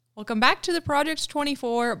Welcome back to the Project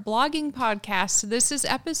 24 blogging podcast. This is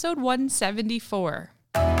episode 174.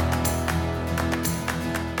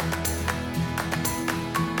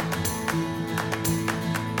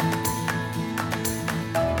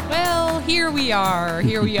 Well, here we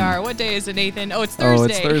are. What day is it, Nathan? Oh, it's Thursday. Oh,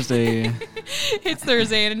 it's Thursday. It's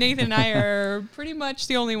Thursday, and Nathan and I are pretty much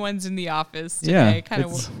the only ones in the office today. It kind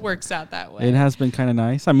of works out that way. It has been kind of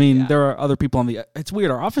nice. I mean, there are other people it's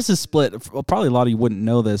weird. Our office is split. Probably a lot of you wouldn't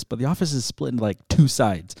know this, but the office is split into like two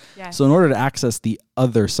sides. Yes. So in order to access the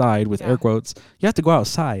other side with air quotes, you have to go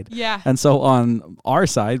outside. Yeah. And so on our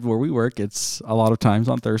side where we work, it's a lot of times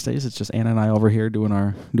on Thursdays, it's just Anna and I over here doing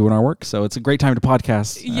our work. So it's a great time to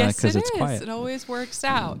podcast because it's quiet. It always works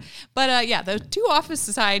out. But the two office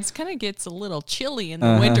sides kind of gets a little chilly in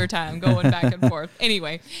the wintertime going back and forth.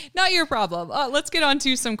 Anyway, not your problem. Let's get on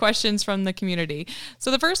to some questions from the community. So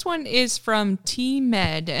the first one is from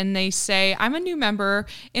T-Med, and they say, I'm a new member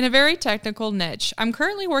in a very technical niche. I'm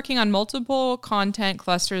currently working on multiple content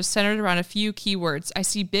clusters centered around a few keywords. I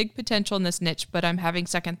see big potential in this niche, but I'm having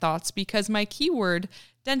second thoughts because my keyword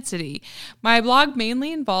density. My blog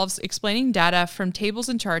mainly involves explaining data from tables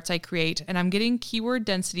and charts I create, and I'm getting keyword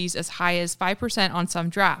densities as high as 5% on some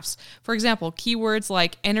drafts. For example, keywords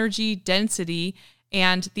like energy density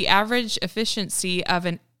and the average efficiency of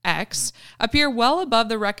an X appear well above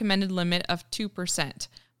the recommended limit of 2%.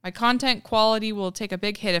 My content quality will take a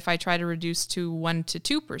big hit if I try to reduce to 1 to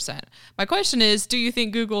 2%. My question is, do you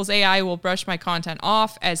think Google's AI will brush my content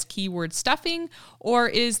off as keyword stuffing, or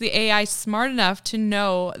is the AI smart enough to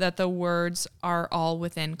know that the words are all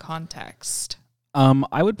within context?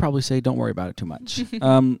 I would probably say don't worry about it too much.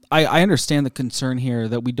 I understand the concern here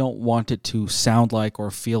that we don't want it to sound like or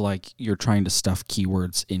feel like you're trying to stuff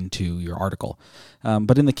keywords into your article.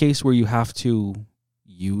 But in the case where you have to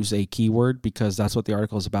use a keyword because that's what the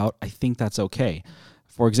article is about, I think that's okay.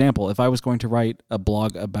 For example, if I was going to write a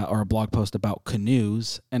blog post about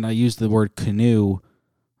canoes and I use the word canoe,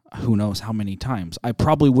 who knows how many times, I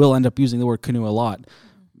probably will end up using the word canoe a lot.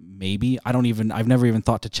 Maybe. I've never even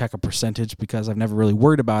thought to check a percentage because I've never really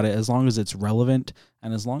worried about it, as long as it's relevant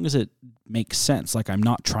and as long as it makes sense. Like, I'm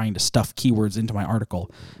not trying to stuff keywords into my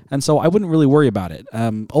article. And so I wouldn't really worry about it.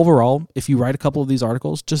 Overall, if you write a couple of these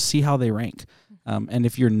articles, just see how they rank. And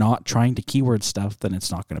if you're not trying to keyword stuff, then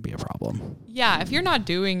it's not going to be a problem. Yeah, if you're not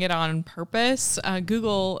doing it on purpose,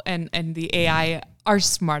 Google and the AI are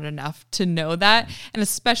smart enough to know that, and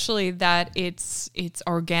especially that it's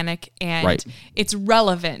organic and it's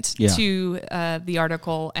relevant to the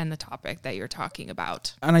article and the topic that you're talking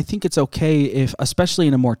about. And I think it's okay if, especially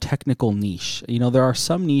in a more technical niche, there are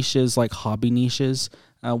some niches like hobby niches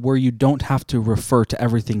where you don't have to refer to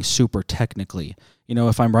everything super technically.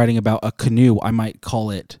 If I'm writing about a canoe, I might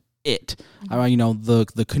call it.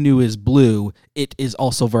 The canoe is blue. It is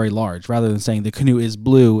also very large. Rather than saying the canoe is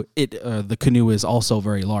blue, the canoe is also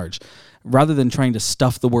very large. Rather than trying to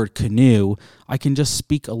stuff the word canoe, I can just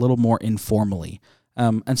speak a little more informally.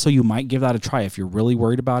 And so you might give that a try if you're really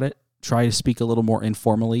worried about it. Try to speak a little more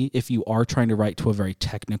informally. If you are trying to write to a very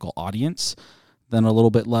technical audience, then a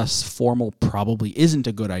little bit less formal probably isn't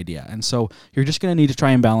a good idea. And so you're just going to need to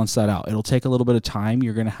try and balance that out. It'll take a little bit of time.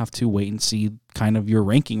 You're going to have to wait and see kind of your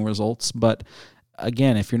ranking results. But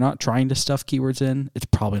again, if you're not trying to stuff keywords in, it's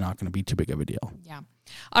probably not going to be too big of a deal. Yeah.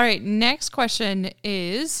 All right. Next question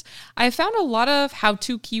is, I found a lot of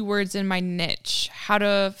how-to keywords in my niche. How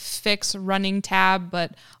to fix running tab,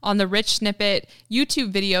 but on the rich snippet,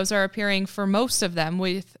 YouTube videos are appearing for most of them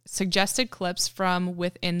with suggested clips from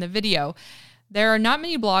within the video. There are not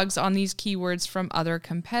many blogs on these keywords from other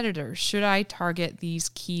competitors. Should I target these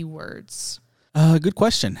keywords? Good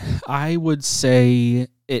question. I would say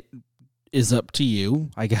it is up to you.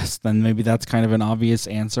 I guess then maybe that's kind of an obvious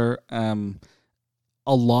answer.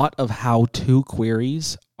 A lot of how-to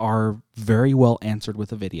queries are very well answered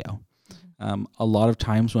with a video. A lot of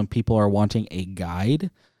times when people are wanting a guide,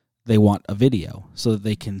 they want a video so that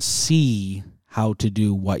they can see how to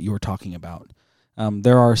do what you're talking about.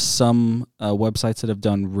 There are some websites that have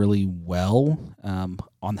done really well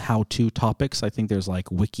on how-to topics. I think there's like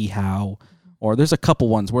WikiHow, or there's a couple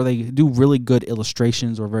ones where they do really good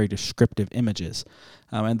illustrations or very descriptive images.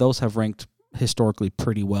 And those have ranked historically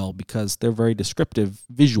pretty well because they're very descriptive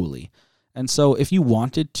visually. And so if you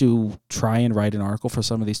wanted to try and write an article for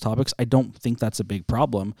some of these topics, I don't think that's a big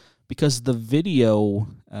problem because the video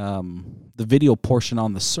portion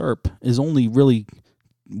on the SERP is only really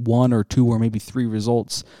 1 or 2 or maybe 3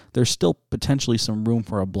 results. There's still potentially some room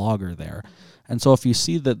for a blogger there. And so if you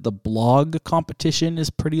see that the blog competition is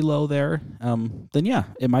pretty low there, then yeah,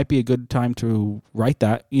 it might be a good time to write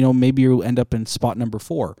that. Maybe you end up in spot number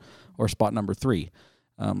 4 or spot number 3.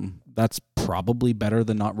 That's probably better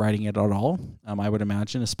than not writing it at all, I would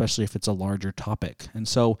imagine, especially if it's a larger topic. And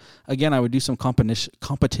so, again, I would do some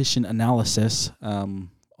competition analysis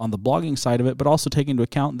on the blogging side of it, but also take into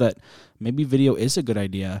account that maybe video is a good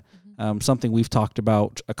idea. Something we've talked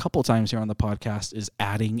about a couple times here on the podcast is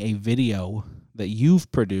adding a video that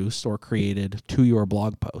you've produced or created to your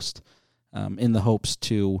blog post in the hopes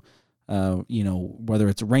to, whether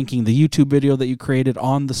it's ranking the YouTube video that you created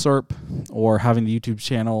on the SERP or having the YouTube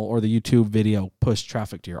channel or the YouTube video push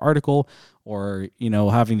traffic to your article or,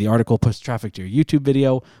 having the article push traffic to your YouTube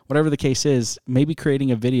video, whatever the case is, maybe creating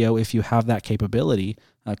a video if you have that capability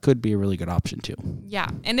could be a really good option too. Yeah.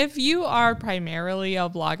 And if you are primarily a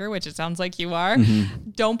blogger, which it sounds like you are,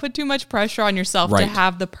 don't put too much pressure on yourself to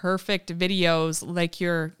have the perfect videos like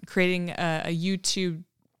you're creating a YouTube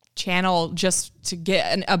channel just to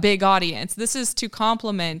get a big audience. This is to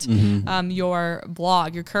complement your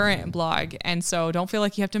blog, your current blog. And so don't feel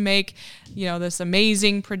like you have to make, this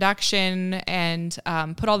amazing production and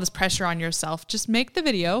put all this pressure on yourself. Just make the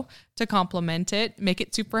video to complement it, make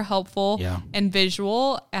it super helpful and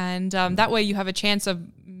visual. And that way you have a chance of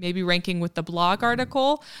maybe ranking with the blog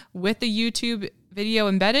article with the YouTube video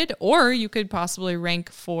embedded, or you could possibly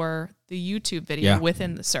rank for the YouTube video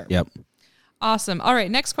within the SERP. Yep. Awesome. All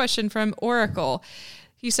right. Next question from Oracle.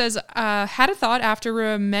 He says, had a thought after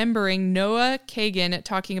remembering Noah Kagan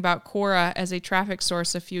talking about Quora as a traffic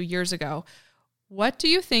source a few years ago. What do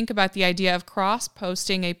you think about the idea of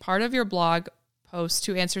cross-posting a part of your blog post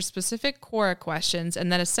to answer specific Quora questions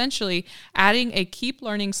and then essentially adding a keep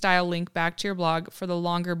learning style link back to your blog for the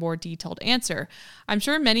longer, more detailed answer? I'm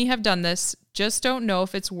sure many have done this, just don't know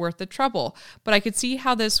if it's worth the trouble, but I could see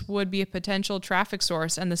how this would be a potential traffic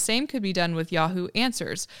source, and the same could be done with Yahoo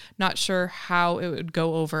Answers. Not sure how it would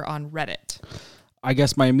go over on Reddit. I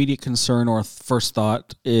guess my immediate concern or first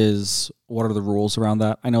thought is, what are the rules around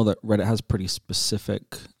that? I know that Reddit has pretty specific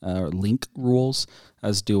link rules,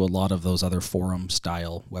 as do a lot of those other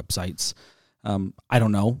forum-style websites. I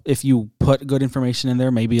don't know. If you put good information in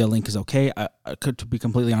there, maybe a link is okay. To be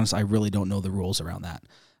completely honest, I really don't know the rules around that.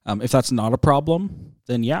 If that's not a problem,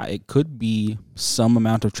 then yeah, it could be some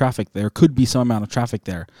amount of traffic there.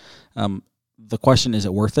 The question, is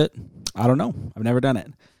it worth it? I don't know. I've never done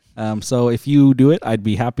it. So if you do it, I'd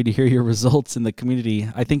be happy to hear your results in the community.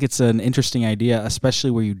 I think it's an interesting idea, especially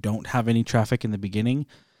where you don't have any traffic in the beginning.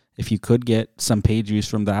 If you could get some page views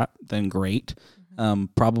from that, then great.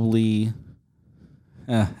 Probably,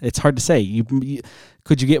 it's hard to say.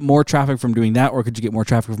 Could you get more traffic from doing that, or could you get more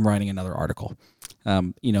traffic from writing another article?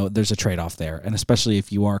 There's a trade-off there, and especially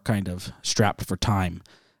if you are kind of strapped for time.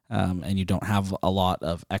 And you don't have a lot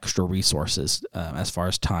of extra resources as far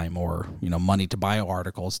as time or money to buy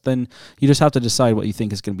articles, then you just have to decide what you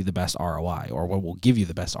think is going to be the best ROI or what will give you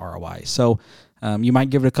the best ROI. So you might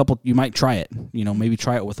give it you might try it, maybe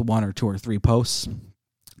try it with 1 or 2 or 3 posts,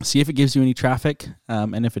 see if it gives you any traffic,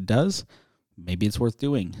 and if it does, maybe it's worth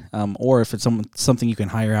doing. Or if it's something you can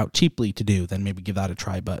hire out cheaply to do, then maybe give that a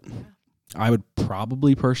try. But I would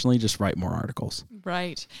probably personally just write more articles.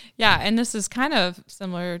 Right. Yeah. And this is kind of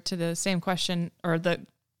similar to the same question or the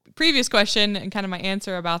previous question, and kind of my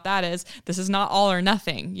answer about that is this is not all or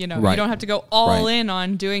nothing. You don't have to go all in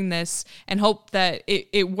on doing this and hope that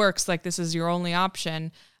it works, like this is your only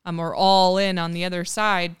option, or all in on the other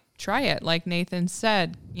side. Try it. Like Nathan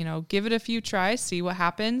said, give it a few tries, see what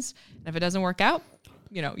happens. And if it doesn't work out,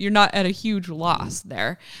 you're not at a huge loss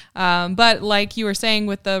there. But like you were saying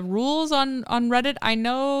with the rules on Reddit, I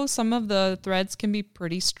know some of the threads can be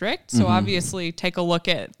pretty strict. So obviously take a look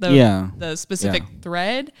at the specific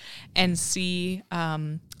thread and see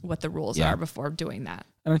what the rules are before doing that.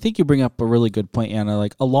 And I think you bring up a really good point, Anna.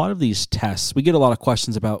 Like a lot of these tests, we get a lot of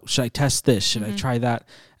questions about, should I test this? Should I try that?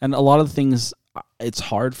 And a lot of the things, it's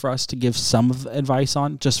hard for us to give some of the advice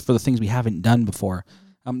on just for the things we haven't done before.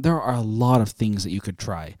 There are a lot of things that you could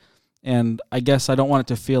try. And I guess I don't want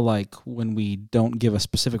it to feel like when we don't give a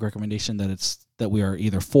specific recommendation that we are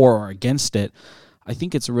either for or against it. I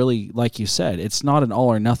think it's really, like you said, it's not an all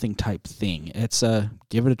or nothing type thing. It's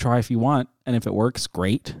give it a try if you want. And if it works,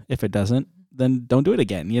 great. If it doesn't, then don't do it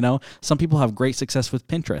again. Some people have great success with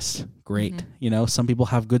Pinterest. Great. Some people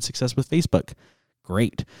have good success with Facebook.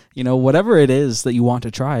 Great. Whatever it is that you want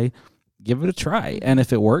to try, give it a try. And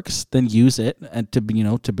if it works, then use it and to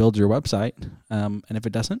build your website. And if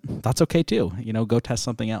it doesn't, that's okay too. Go test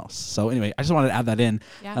something else. So anyway, I just wanted to add that in.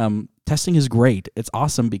 Yeah. Testing is great. It's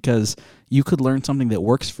awesome because you could learn something that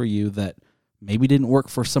works for you that maybe didn't work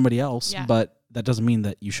for somebody else, but that doesn't mean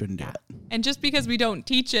that you shouldn't do it. And just because we don't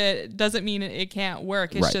teach it doesn't mean it can't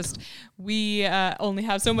work. It's just we only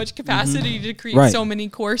have so much capacity to create so many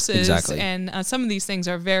courses. Exactly. And some of these things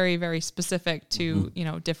are very, very specific to,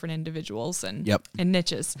 different individuals and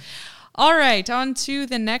niches. All right, on to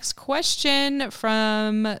the next question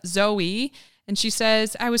from Zoe. And she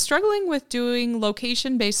says, I was struggling with doing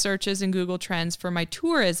location-based searches in Google Trends for my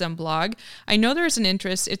tourism blog. I know there's an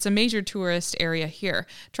interest. It's a major tourist area here.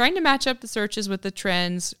 Trying to match up the searches with the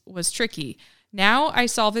trends was tricky. Now I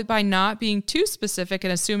solve it by not being too specific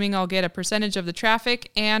and assuming I'll get a percentage of the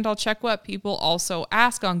traffic, and I'll check what people also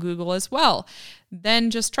ask on Google as well.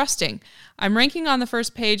 Then just trusting. I'm ranking on the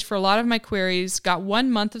first page for a lot of my queries, got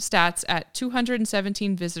 1 month of stats at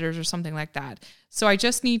 217 visitors or something like that. So I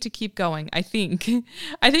just need to keep going, I think.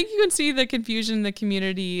 I think you can see the confusion in the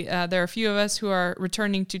community. There are a few of us who are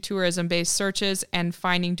returning to tourism-based searches and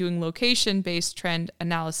finding doing location-based trend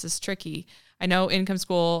analysis tricky. I know Income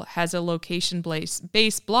School has a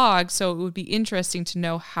location-based blog, so it would be interesting to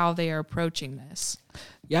know how they are approaching this.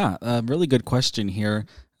 Yeah, a really good question here.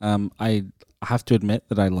 I have to admit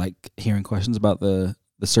that I like hearing questions about the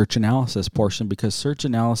search analysis portion because search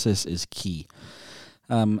analysis is key.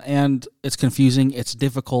 And it's confusing, it's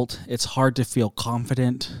difficult, it's hard to feel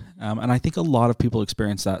confident, and I think a lot of people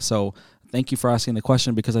experience that. So thank you for asking the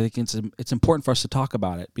question because I think it's important for us to talk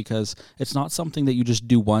about it because it's not something that you just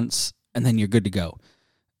do once and then you're good to go.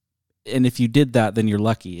 And if you did that, then you're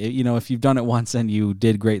lucky. If you've done it once and you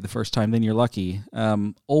did great the first time, then you're lucky.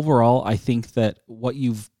 Overall, I think that what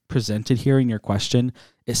you've presented here in your question,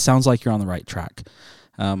 it sounds like you're on the right track.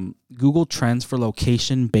 Google Trends for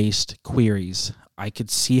location-based queries. I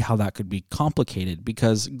could see how that could be complicated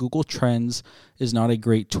because Google Trends is not a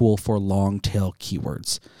great tool for long-tail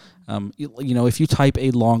keywords. If you type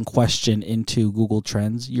a long question into Google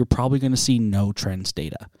Trends, you're probably going to see no trends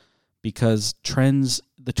data because trends,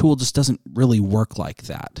 the tool just doesn't really work like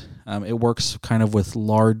that. It works kind of with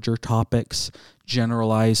larger topics,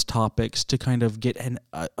 generalized topics to kind of get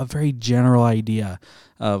a very general idea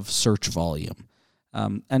of search volume.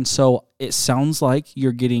 And so it sounds like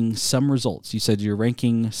you're getting some results. You said you're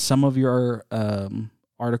ranking some of your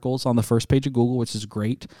articles on the first page of Google, which is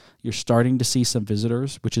great. You're starting to see some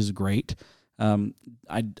visitors, which is great. In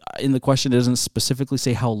the question, it doesn't specifically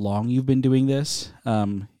say how long you've been doing this.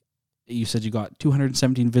 You said you got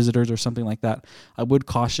 217 visitors or something like that. I would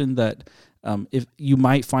caution that if you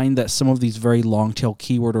might find that some of these very long tail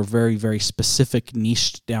keyword or very, very specific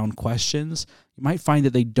niched down questions, you might find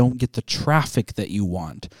that they don't get the traffic that you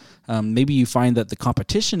want. Maybe you find that the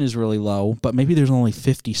competition is really low, but maybe there's only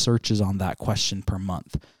 50 searches on that question per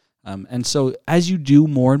month. And so as you do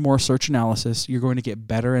more and more search analysis, you're going to get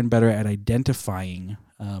better and better at identifying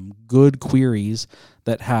good queries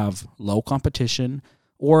that have low competition,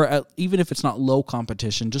 or even if it's not low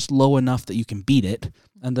competition, just low enough that you can beat it.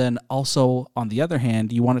 And then also, on the other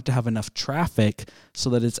hand, you want it to have enough traffic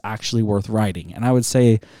so that it's actually worth writing. And I would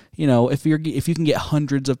say, if you can get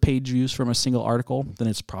hundreds of page views from a single article, then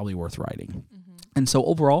it's probably worth writing. Mm-hmm. And so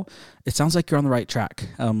overall, it sounds like you're on the right track.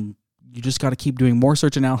 You just got to keep doing more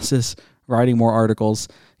search analysis, writing more articles,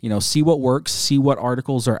 see what works, see what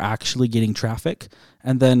articles are actually getting traffic,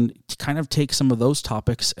 and then kind of take some of those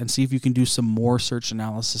topics and see if you can do some more search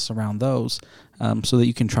analysis around those so that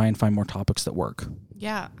you can try and find more topics that work.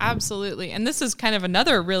 Yeah, absolutely. And this is kind of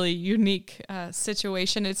another really unique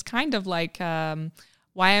situation. It's kind of like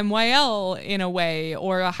YMYL in a way,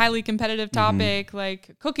 or a highly competitive topic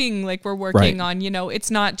like cooking, like we're working on. It's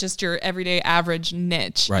not just your everyday average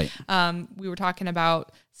niche. Right. We were talking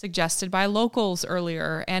about suggested by locals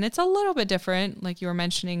earlier, and it's a little bit different, like you were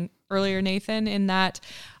mentioning earlier, Nathan, in that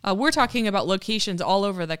we're talking about locations all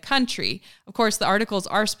over the country. Of course, the articles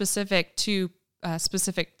are specific to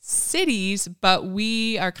specific cities, but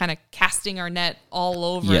we are kind of casting our net all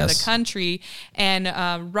over the country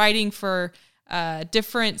and writing for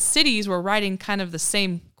different cities. We're writing kind of the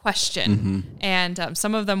same question, and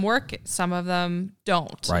some of them work, some of them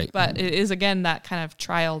don't. Right. But it is, again, that kind of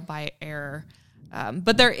trial by error.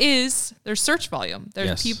 But there's search volume.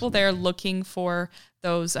 There's people there looking for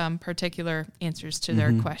those particular answers to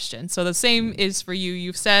their question. So the same is for you.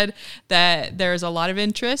 You've said that there's a lot of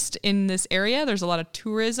interest in this area. There's a lot of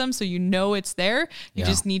tourism, so it's there. You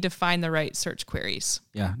just need to find the right search queries.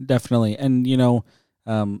 Yeah, definitely. And,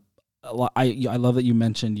 I love that you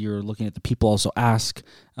mentioned you're looking at the people also ask.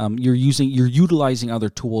 You're utilizing other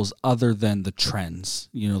tools other than the trends,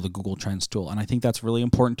 the Google Trends tool. And I think that's really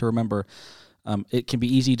important to remember. It can be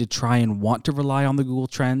easy to try and want to rely on the Google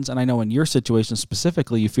Trends. And I know in your situation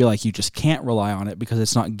specifically, you feel like you just can't rely on it because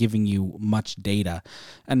it's not giving you much data.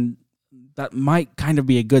 And that might kind of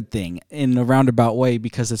be a good thing in a roundabout way,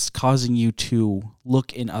 because it's causing you to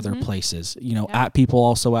look in other places. At People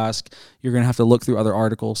Also Ask, you're going to have to look through other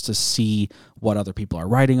articles to see what other people are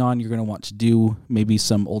writing on. You're going to want to do maybe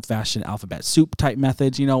some old-fashioned alphabet soup type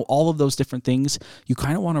methods, all of those different things. You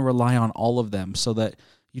kind of want to rely on all of them so that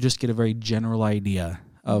you just get a very general idea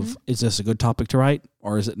of, is this a good topic to write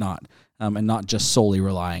or is it not? And not just solely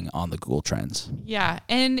relying on the Google Trends. Yeah,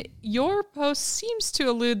 and your post seems to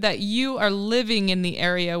allude that you are living in the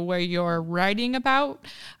area where you're writing about,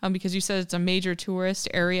 because you said it's a major tourist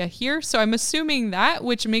area here. So I'm assuming that,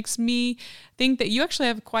 which makes me think that you actually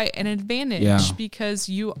have quite an advantage because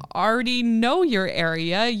you already know your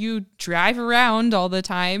area. You drive around all the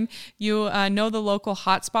time. You know the local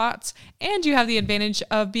hotspots, and you have the advantage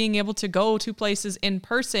of being able to go to places in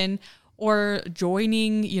person or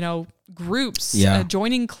joining, groups,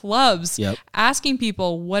 joining clubs, asking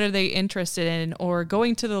people what are they interested in, or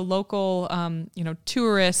going to the local,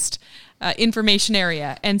 tourist information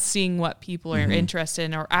area and seeing what people are interested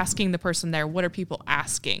in, or asking the person there, what are people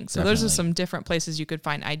asking? So those are some different places you could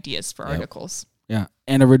find ideas for articles. Yeah,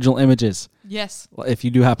 and original images. Yes. If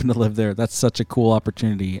you do happen to live there, that's such a cool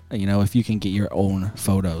opportunity, if you can get your own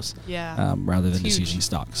photos rather than just using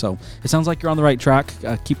stock. So it sounds like you're on the right track.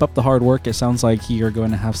 Keep up the hard work. It sounds like you're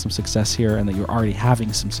going to have some success here and that you're already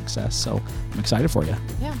having some success. So I'm excited for you.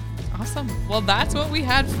 Yeah. Awesome. Well, that's what we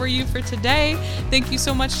had for you for today. Thank you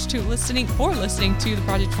so much for listening to the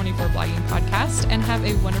Project 24 Blogging Podcast, and have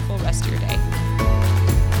a wonderful rest of your day.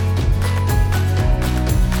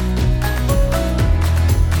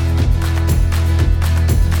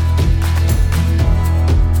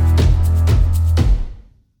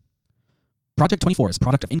 Project 24 is a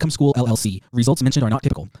product of Income School LLC. Results mentioned are not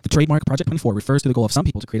typical. The trademark Project 24 refers to the goal of some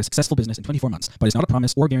people to create a successful business in 24 months, but is not a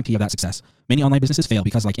promise or guarantee of that success. Many online businesses fail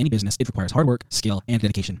because, like any business, it requires hard work, skill, and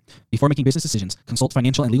dedication. Before making business decisions, consult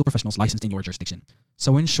financial and legal professionals licensed in your jurisdiction.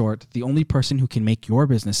 So in short, the only person who can make your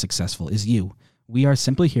business successful is you. We are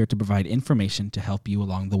simply here to provide information to help you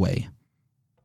along the way.